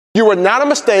You were not a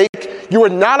mistake. You were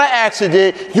not an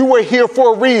accident. You were here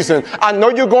for a reason. I know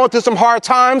you're going through some hard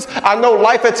times. I know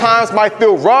life at times might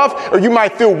feel rough, or you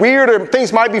might feel weird, or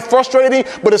things might be frustrating,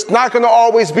 but it's not going to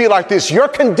always be like this. Your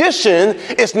condition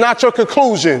is not your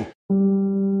conclusion.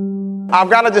 I've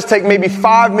got to just take maybe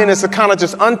 5 minutes to kind of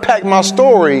just unpack my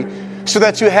story so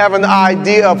that you have an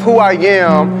idea of who I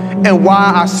am and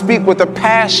why I speak with the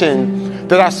passion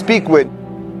that I speak with.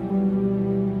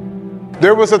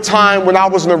 There was a time when I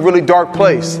was in a really dark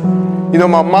place. You know,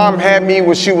 my mom had me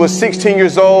when she was 16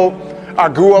 years old. I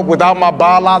grew up without my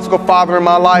biological father in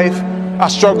my life. I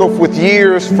struggled with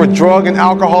years for drug and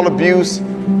alcohol abuse.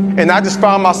 And I just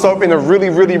found myself in a really,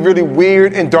 really, really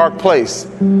weird and dark place.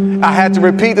 I had to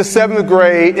repeat the 7th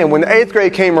grade, and when the 8th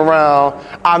grade came around,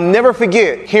 I'll never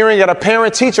forget hearing at a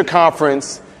parent-teacher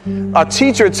conference a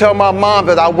teacher tell my mom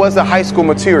that I wasn't high school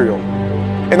material.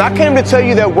 And I came to tell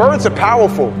you that words are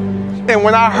powerful. And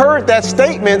when I heard that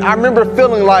statement, I remember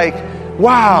feeling like,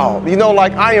 wow, you know,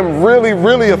 like I am really,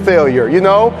 really a failure, you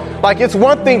know? Like it's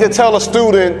one thing to tell a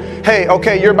student, hey,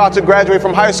 okay, you're about to graduate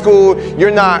from high school, you're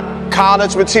not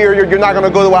college material, you're not gonna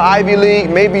go to an Ivy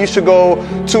League, maybe you should go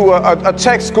to a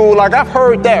tech school. Like I've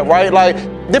heard that, right? Like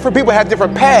different people have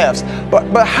different paths,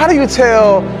 but how do you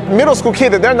tell middle school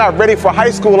kids that they're not ready for high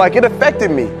school? Like it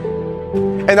affected me.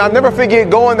 And I'll never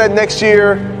forget going that next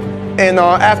year, and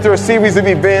after a series of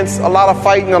events, a lot of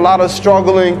fighting, a lot of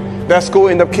struggling, that school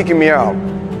ended up kicking me out.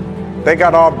 They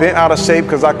got all bent out of shape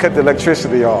because I cut the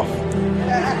electricity off.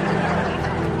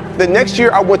 The next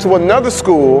year, I went to another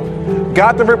school,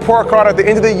 got the report card at the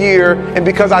end of the year, and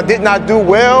because I did not do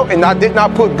well and I did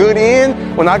not put good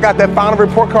in, when I got that final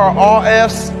report card, all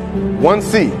F's, 1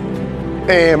 C.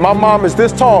 And my mom is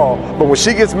this tall, but when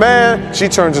she gets mad, she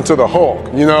turns into the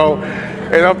Hulk, you know?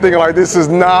 And I'm thinking like, this is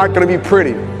not gonna be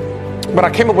pretty. But I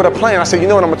came up with a plan. I said, you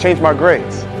know what, I'm gonna change my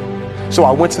grades. So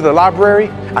I went to the library,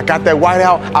 I got that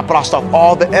whiteout, I crossed off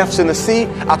all the F's and the C,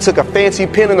 I took a fancy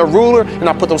pen and a ruler, and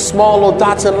I put them small little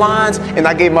dots and lines, and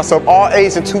I gave myself all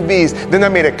A's and 2 B's. Then I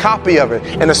made a copy of it.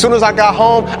 And as soon as I got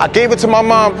home, I gave it to my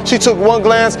mom. She took one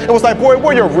glance and was like, boy,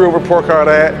 where your real report card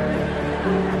at?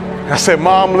 I said,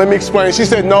 Mom, let me explain. She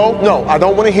said, no, I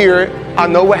don't want to hear it. I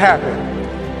know what happened.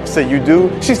 I said, you do?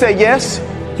 She said, yes.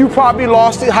 You probably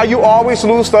lost it, how you always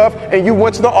lose stuff, and you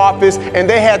went to the office and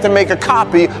they had to make a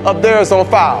copy of theirs on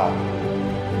file.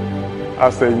 I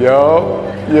said, yo,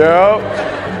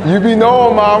 you be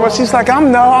knowing, Mama. She's like,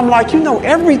 I'm like, you know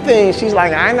everything. She's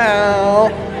like, I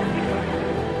know.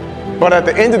 But at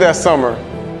the end of that summer,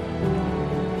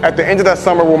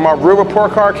 when my real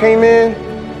report card came in,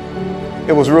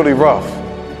 it was really rough.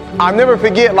 I'll never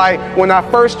forget, like, when I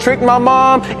first tricked my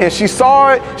mom and she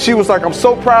saw it, she was like, I'm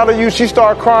so proud of you. She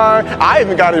started crying. I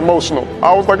even got emotional.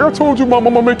 I was like, I told you, Mom,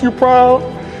 I'm gonna make you proud.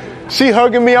 She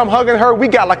hugging me, I'm hugging her. We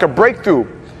got like a breakthrough.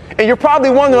 And you're probably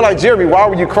wondering, like, Jeremy, why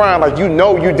were you crying? Like, you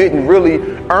know you didn't really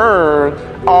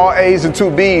earn all A's and 2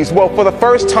 B's. Well, for the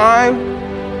first time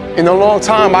in a long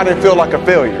time, I didn't feel like a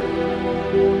failure.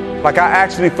 Like, I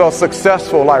actually felt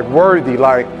successful, like worthy,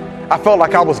 like I felt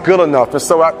like I was good enough. And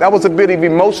so that was a bit of an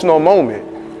emotional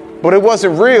moment. But it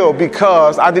wasn't real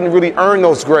because I didn't really earn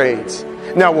those grades.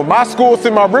 Now, when my school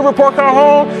sent my real report card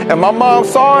home and my mom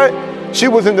saw it, she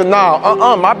was in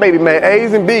denial. My baby made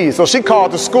A's and B's. So she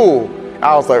called the school.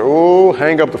 I was like, oh,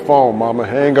 hang up the phone, Mama,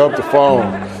 hang up the phone.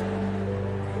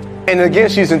 And again,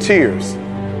 she's in tears.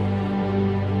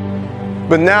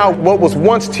 But now what was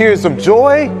once tears of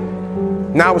joy,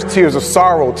 now it's tears of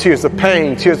sorrow, tears of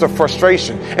pain, tears of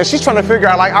frustration. And she's trying to figure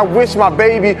out, like, I wish my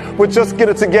baby would just get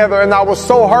it together. And I was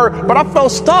so hurt, but I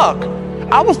felt stuck.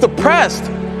 I was depressed.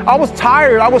 I was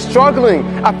tired. I was struggling.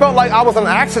 I felt like I was an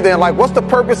accident. Like, what's the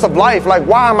purpose of life? Like,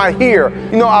 why am I here?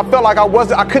 You know, I felt like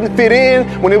I couldn't fit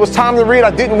in. When it was time to read,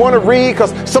 I didn't want to read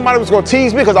because somebody was going to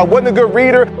tease me because I wasn't a good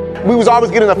reader. We was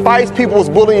always getting into fights. People was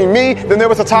bullying me. Then there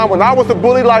was a time when I was the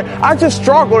bully. Like, I just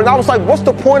struggled. And I was like, what's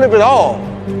the point of it all?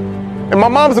 And my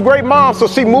mom's a great mom, so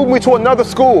she moved me to another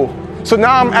school. So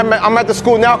now I'm at the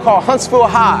school now called Huntsville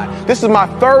High. This is my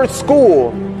 3rd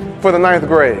school for the 9th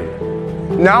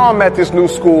grade. Now I'm at this new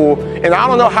school, and I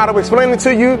don't know how to explain it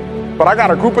to you, but I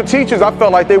got a group of teachers, I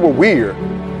felt like they were weird.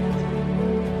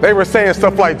 They were saying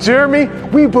stuff like, Jeremy,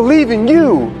 we believe in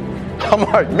you. I'm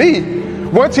like, me?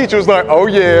 One teacher was like, oh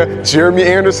yeah, Jeremy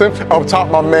Anderson, up top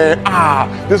my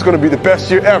man, this is gonna be the best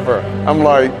year ever. I'm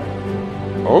like,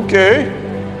 okay.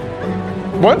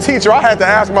 One teacher, I had to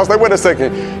ask him, I was like, wait a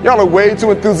second, y'all are way too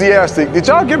enthusiastic. Did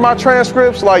y'all get my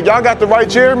transcripts? Like, y'all got the right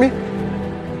Jeremy?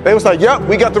 They was like, yep,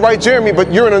 we got the right Jeremy,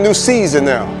 but you're in a new season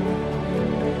now.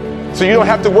 So you don't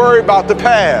have to worry about the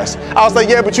past. I was like,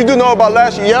 yeah, but you do know about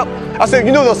last year? Yep. I said,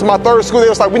 you know, this is my third school. They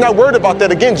was like, we're not worried about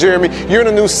that again, Jeremy. You're in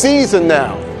a new season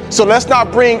now. So let's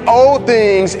not bring old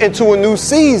things into a new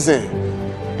season.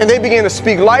 And they began to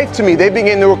speak life to me. They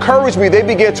began to encourage me. They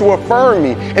began to affirm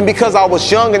me. And because I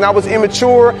was young and I was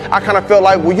immature, I kind of felt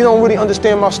like, well, you don't really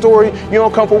understand my story. You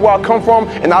don't come from where I come from.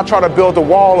 And I try to build a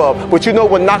wall up. But you know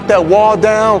what knocked that wall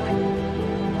down?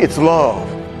 It's love.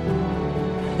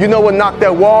 You know what knocked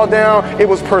that wall down? It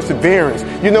was perseverance.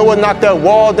 You know what knocked that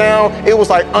wall down? It was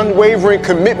like unwavering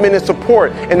commitment and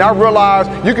support. And I realized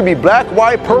you can be black,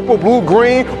 white, purple, blue,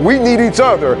 green. We need each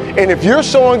other. And if you're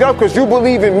showing up because you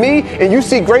believe in me and you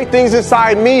see great things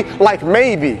inside me, like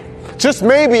maybe, just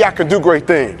maybe I could do great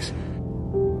things.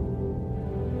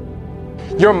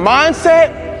 Your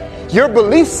mindset, your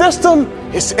belief system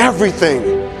is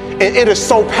everything. And it is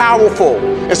so powerful.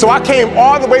 And so I came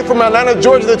all the way from Atlanta,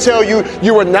 Georgia to tell you,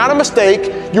 you were not a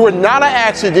mistake. You were not an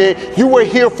accident. You were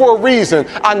here for a reason.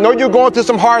 I know you're going through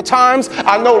some hard times.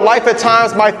 I know life at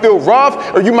times might feel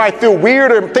rough, or you might feel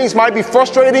weird, or things might be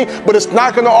frustrating, but it's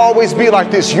not going to always be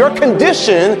like this. Your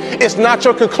condition is not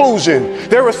your conclusion.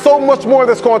 There is so much more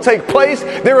that's going to take place.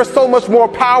 There is so much more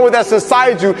power that's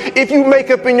inside you. If you make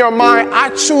up in your mind,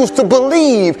 I choose to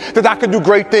believe that I can do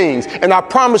great things. And I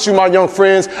promise you, my young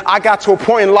friends, I got to a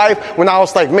point in life when I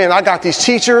was like, man, I got these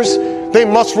teachers. They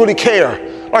must really care.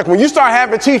 Like when you start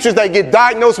having teachers that get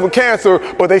diagnosed with cancer,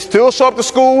 but they still show up to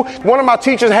school. One of my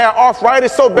teachers had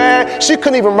arthritis so bad, she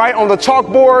couldn't even write on the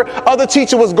chalkboard. Other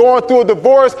teacher was going through a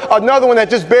divorce. Another one that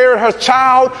just buried her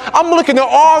child. I'm looking at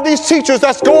all these teachers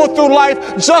that's going through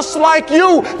life just like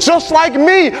you, just like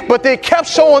me, but they kept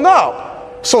showing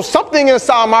up. So something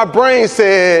inside my brain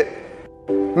said,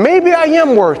 maybe I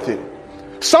am worth it.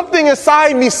 Something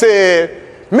inside me said,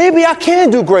 maybe I can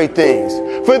do great things.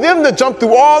 For them to jump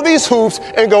through all these hoops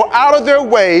and go out of their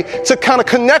way to kind of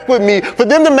connect with me, for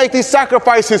them to make these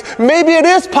sacrifices, maybe it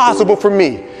is possible for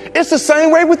me. It's the same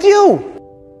way with you.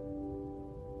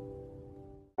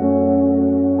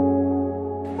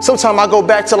 Sometimes I go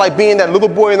back to like being that little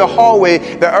boy in the hallway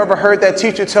that ever heard that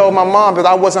teacher tell my mom that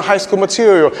I wasn't high school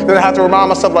material. Then I have to remind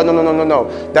myself like,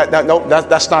 no.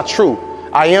 That's not true.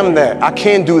 I am that. I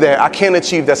can do that. I can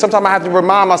achieve that. Sometimes I have to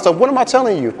remind myself, what am I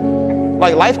telling you?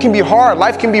 Like life can be hard.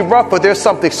 Life can be rough, but there's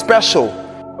something special.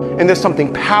 And there's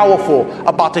something powerful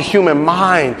about the human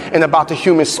mind and about the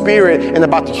human spirit and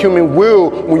about the human will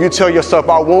when you tell yourself,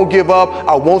 I won't give up.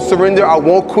 I won't surrender. I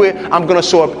won't quit. I'm going to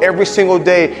show up every single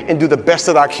day and do the best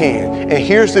that I can. And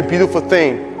here's the beautiful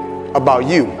thing about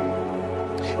you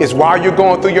is while you're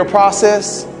going through your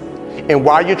process and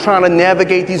while you're trying to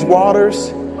navigate these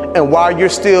waters, and while you're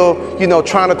still,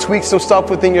 trying to tweak some stuff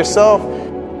within yourself,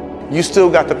 you still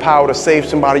got the power to save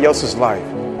somebody else's life.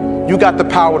 You got the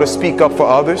power to speak up for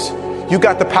others. You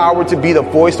got the power to be the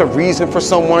voice of reason for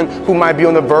someone who might be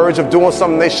on the verge of doing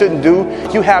something they shouldn't do.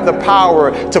 You have the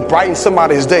power to brighten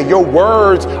somebody's day. Your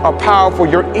words are powerful.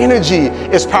 Your energy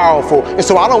is powerful. And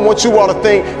so I don't want you all to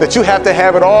think that you have to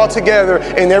have it all together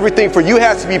and everything for you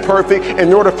has to be perfect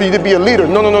in order for you to be a leader.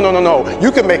 No.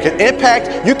 You can make an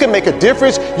impact. You can make a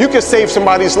difference. You can save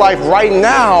somebody's life right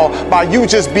now by you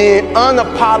just being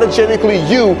unapologetically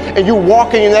you, and you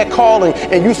walking in that calling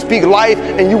and you speak life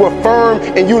and you affirm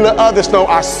and you let others know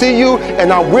I see you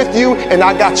and I'm with you and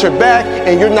I got your back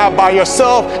and you're not by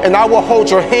yourself, and I will hold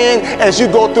your hand as you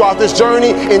go throughout this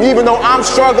journey. And even though I'm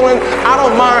struggling, I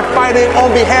don't mind fighting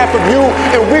on behalf of you,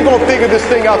 and we're gonna figure this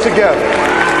thing out together.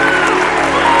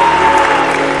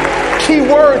 Key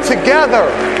word, together.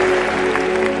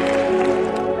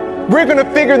 We're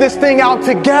gonna figure this thing out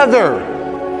together.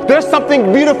 There's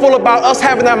something beautiful about us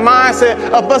having that mindset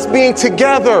of us being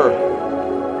together.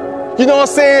 You know what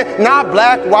I'm saying? Not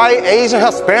black, white, Asian,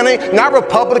 Hispanic, not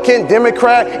Republican,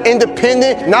 Democrat,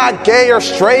 independent, not gay or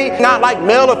straight, not like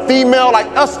male or female, like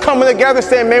us coming together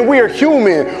saying, man, we are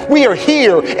human. We are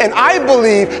here. And I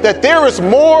believe that there is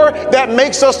more that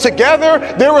makes us together.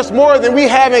 There is more than we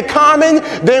have in common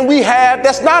than we have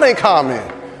that's not in common.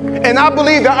 And I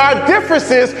believe that our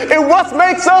differences is what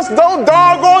makes us so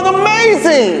doggone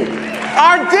amazing.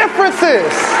 Our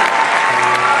differences.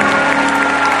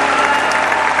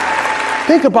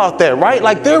 Think about that, right?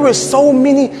 Like there is so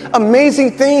many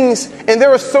amazing things, and there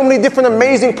are so many different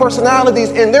amazing personalities,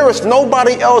 and there is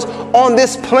nobody else on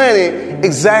this planet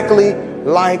exactly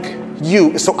like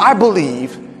you. So I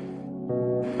believe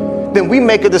then we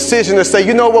make a decision to say,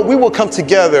 you know what, we will come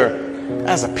together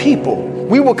as a people.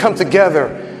 We will come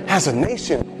together as a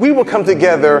nation. We will come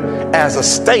together as a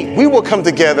state. We will come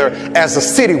together as a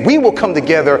city. We will come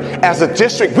together as a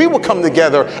district. We will come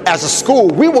together as a school.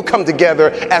 We will come together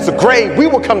as a grade. We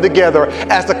will come together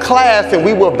as a class, and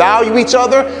we will value each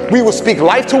other. We will speak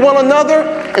life to one another,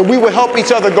 and we will help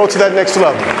each other go to that next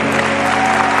level.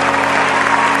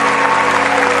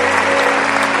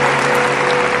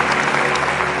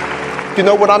 You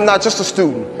know what? I'm not just a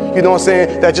student, you know what I'm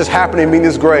saying, that just happened to me in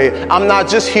this grade. I'm not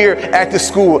just here at this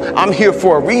school. I'm here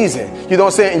for a reason. You know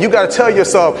what I'm saying? And you got to tell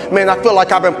yourself, man, I feel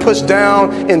like I've been pushed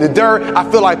down in the dirt. I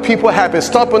feel like people have been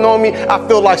stomping on me. I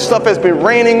feel like stuff has been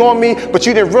raining on me. But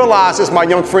you didn't realize this, my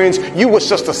young friends. You was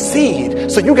just a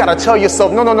seed. So you got to tell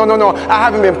yourself, no. I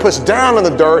haven't been pushed down in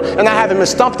the dirt, and I haven't been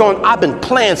stomped on. I've been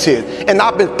planted, and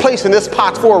I've been placed in this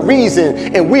pot for a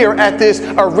reason. And we are at this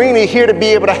arena here to be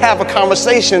able to have a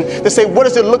conversation to say, what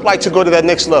does it look like to go to that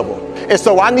next level? And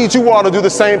so I need you all to do the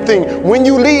same thing. When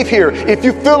you leave here, if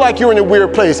you feel like you're in a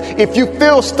weird place, if you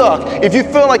feel stuck, if you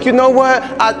feel like, you know what,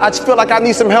 I just feel like I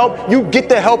need some help, you get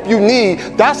the help you need.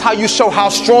 That's how you show how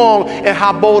strong and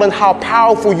how bold and how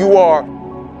powerful you are.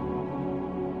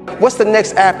 What's the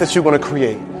next app that you're going to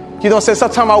create? You know what I'm saying?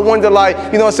 Sometimes I wonder, like,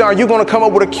 you know what I'm saying, are you going to come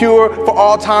up with a cure for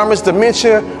Alzheimer's,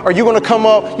 dementia? Are you going to come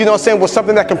up, you know what I'm saying, with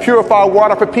something that can purify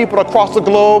water for people across the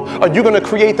globe? Are you going to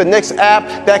create the next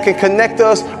app that can connect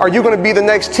us? Are you going to be the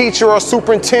next teacher or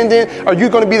superintendent? Are you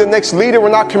going to be the next leader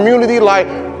in our community? Like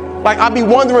I be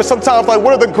wondering sometimes, like,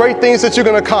 what are the great things that you're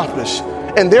going to accomplish?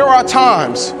 And there are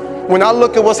times when I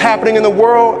look at what's happening in the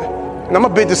world, and I'm a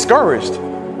bit discouraged.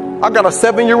 I got a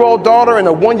 7-year-old daughter and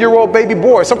a 1-year-old baby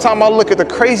boy. Sometimes I look at the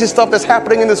crazy stuff that's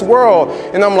happening in this world,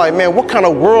 and I'm like, man, what kind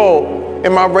of world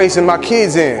am I raising my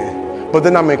kids in? But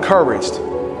then I'm encouraged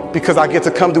because I get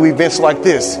to come to events like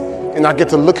this, and I get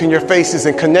to look in your faces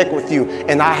and connect with you.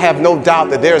 And I have no doubt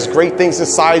that there's great things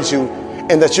inside you,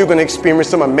 and that you're going to experience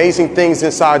some amazing things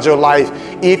inside your life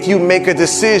if you make a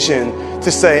decision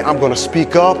to say, I'm going to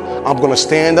speak up, I'm going to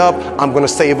stand up, I'm going to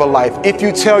save a life. If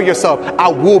you tell yourself, I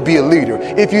will be a leader.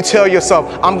 If you tell yourself,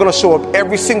 I'm going to show up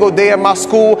every single day at my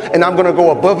school, and I'm going to go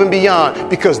above and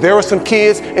beyond, because there are some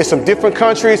kids in some different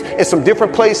countries, in some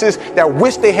different places, that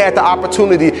wish they had the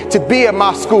opportunity to be at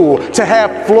my school, to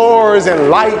have floors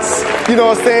and lights, you know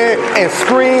what I'm saying, and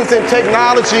screens and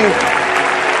technology.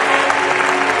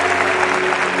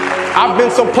 I've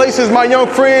been some places, my young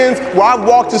friends, where I've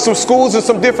walked to some schools in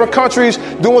some different countries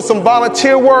doing some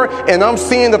volunteer work, and I'm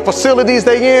seeing the facilities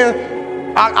they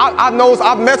in.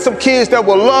 I've met some kids that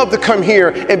would love to come here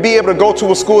and be able to go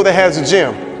to a school that has a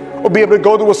gym, or be able to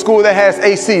go to a school that has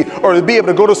AC, or to be able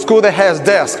to go to a school that has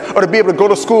desks, or to be able to go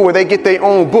to school where they get their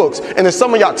own books, and then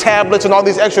some of y'all tablets and all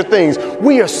these extra things.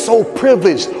 We are so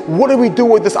privileged. What do we do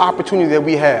with this opportunity that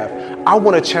we have? I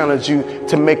want to challenge you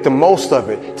to make the most of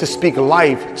it, to speak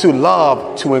life, to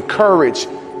love, to encourage,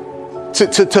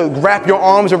 to wrap your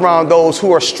arms around those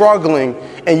who are struggling,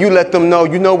 and you let them know,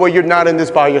 you know what, you're not in this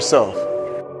by yourself.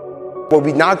 What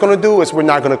we're not going to do is we're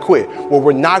not going to quit. What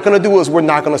we're not going to do is we're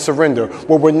not going to surrender.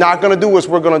 What we're not going to do is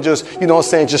we're going to just, you know what I'm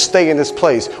saying, just stay in this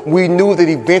place. We knew that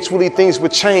eventually things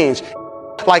would change.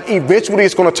 Like eventually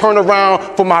it's going to turn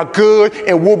around for my good,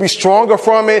 and we'll be stronger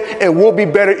from it, and we'll be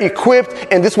better equipped,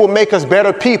 and this will make us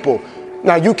better people.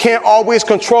 Now, you can't always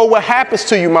control what happens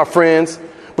to you, my friends,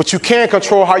 but you can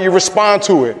control how you respond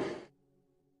to it.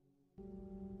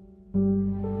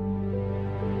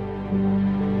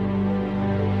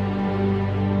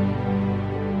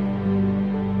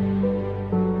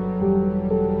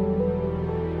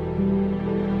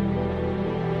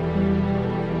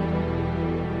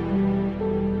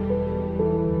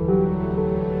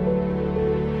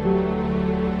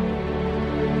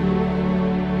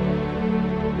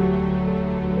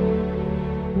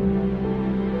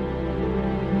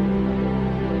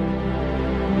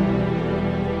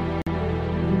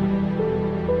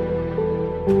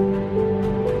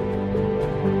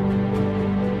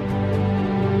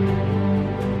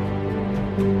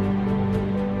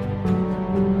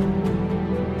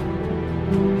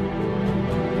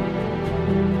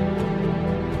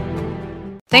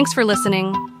 Thanks for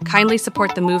listening. Kindly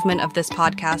support the movement of this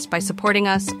podcast by supporting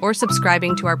us or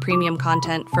subscribing to our premium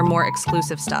content for more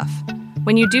exclusive stuff.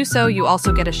 When you do so, you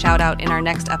also get a shout out in our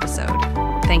next episode.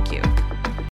 Thank you.